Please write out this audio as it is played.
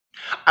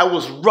I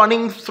was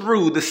running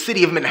through the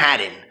city of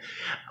Manhattan.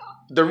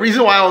 The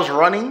reason why I was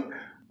running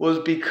was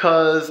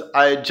because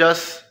I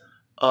just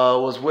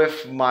was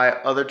with my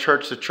other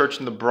church, the church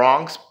in the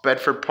Bronx,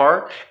 Bedford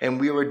Park, and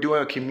we were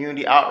doing a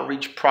community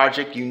outreach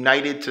project,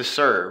 United to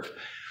Serve,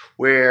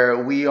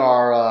 where we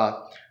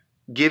are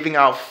giving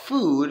out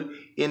food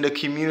in the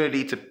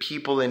community to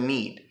people in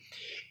need.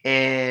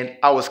 And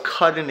I was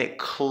cutting it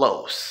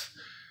close.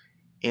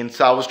 And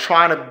so I was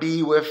trying to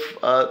be with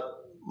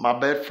my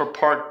Bedford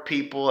Park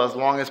people as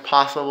long as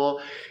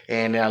possible.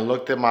 And I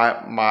looked at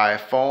my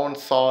phone,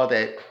 saw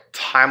that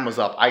time was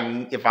up.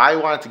 If I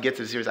wanted to get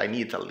to the series, I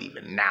needed to leave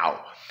it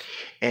now.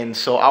 And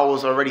so I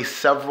was already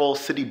several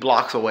city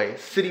blocks away.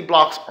 City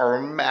blocks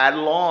are mad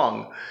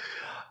long.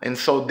 And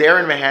so there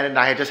in Manhattan,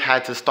 I just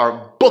had to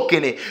start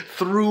booking it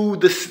through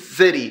the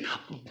city,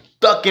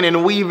 ducking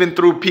and weaving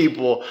through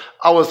people.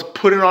 I was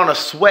putting on a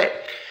sweat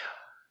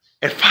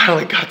and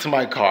finally got to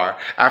my car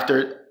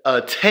after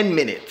 10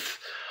 minutes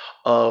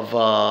of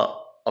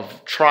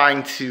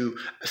trying to,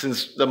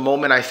 since the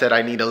moment I said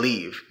I need to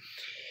leave.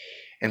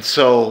 And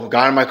so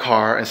got in my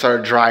car and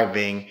started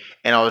driving,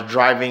 and I was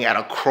driving at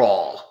a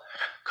crawl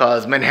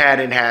because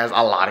Manhattan has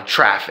a lot of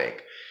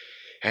traffic.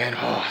 And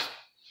I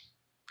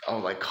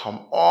was like, come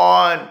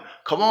on.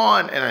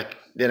 And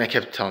then I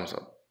kept telling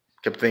myself,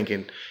 kept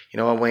thinking, you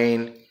know what,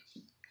 Wayne,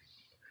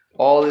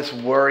 all this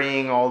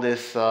worrying, all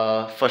this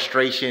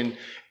frustration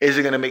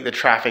isn't going to make the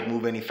traffic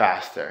move any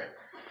faster.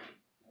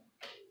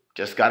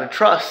 Just got to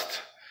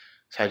trust.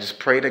 So I just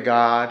pray to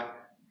God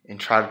and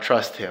try to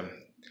trust him.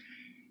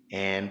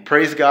 And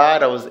praise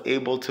God, I was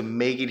able to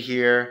make it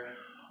here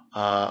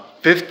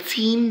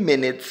 15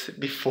 minutes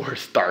before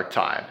start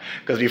time.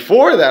 Because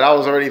before that, I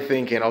was already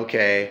thinking,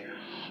 okay,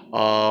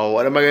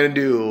 what am I going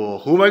to do?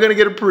 Who am I going to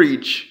get to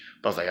preach?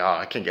 But I was like, oh,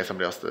 I can't get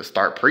somebody else to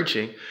start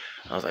preaching.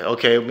 I was like,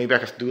 okay, maybe I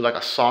could do like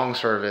a song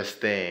service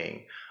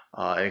thing,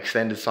 an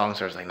extended song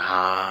service. Like,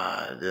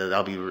 nah,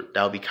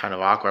 that'll be kind of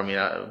awkward. I mean,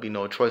 there'll be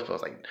no choice. But I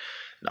was like,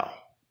 no,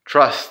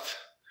 trust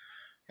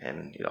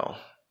and,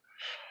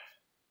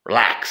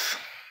 relax.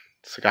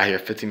 So I got here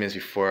 15 minutes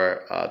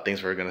before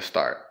things were going to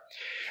start.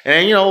 And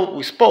then,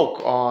 we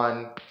spoke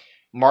on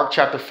Mark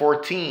chapter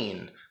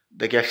 14,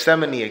 the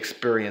Gethsemane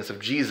experience of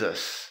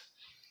Jesus.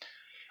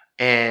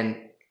 And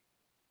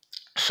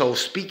so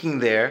speaking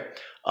there,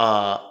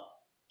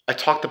 I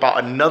talked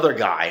about another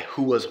guy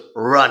who was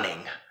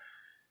running.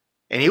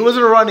 And he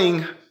wasn't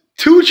running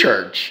to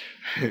church.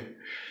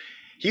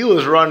 He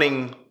was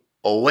running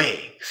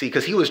away. See,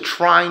 because he was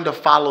trying to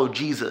follow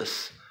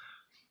Jesus.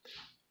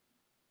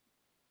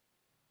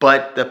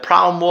 But the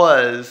problem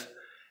was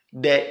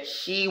that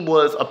he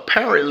was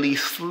apparently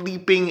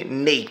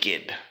sleeping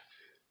naked.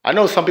 I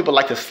know some people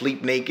like to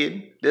sleep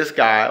naked. This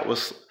guy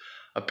was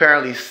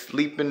apparently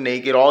sleeping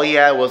naked. All he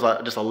had was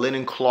just a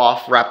linen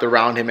cloth wrapped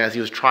around him as he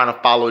was trying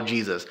to follow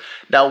Jesus.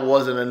 That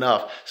wasn't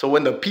enough. So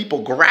when the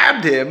people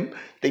grabbed him,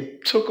 he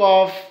took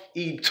off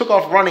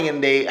running,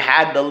 and they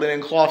had the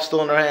linen cloth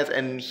still in their hands,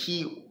 and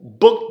he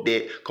booked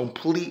it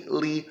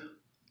completely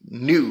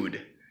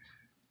nude.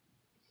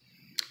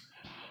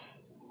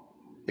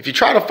 If you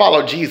try to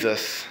follow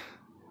Jesus,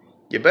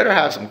 you better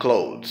have some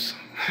clothes.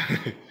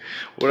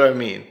 What do I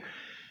mean?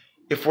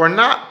 If we're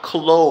not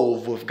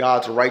clothed with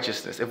God's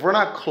righteousness, if we're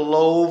not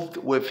clothed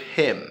with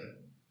him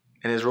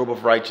in his robe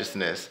of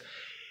righteousness,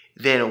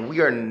 then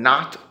we are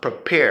not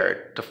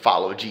prepared to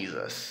follow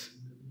Jesus.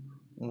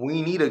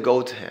 We need to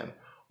go to him.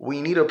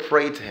 We need to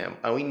pray to him.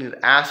 And we need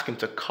to ask him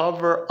to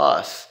cover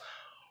us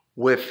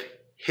with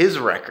his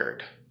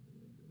record.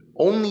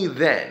 Only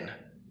then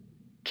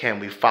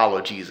can we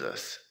follow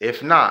Jesus.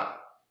 If not,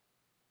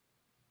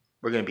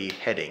 we're going to be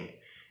heading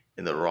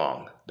in the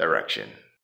wrong direction.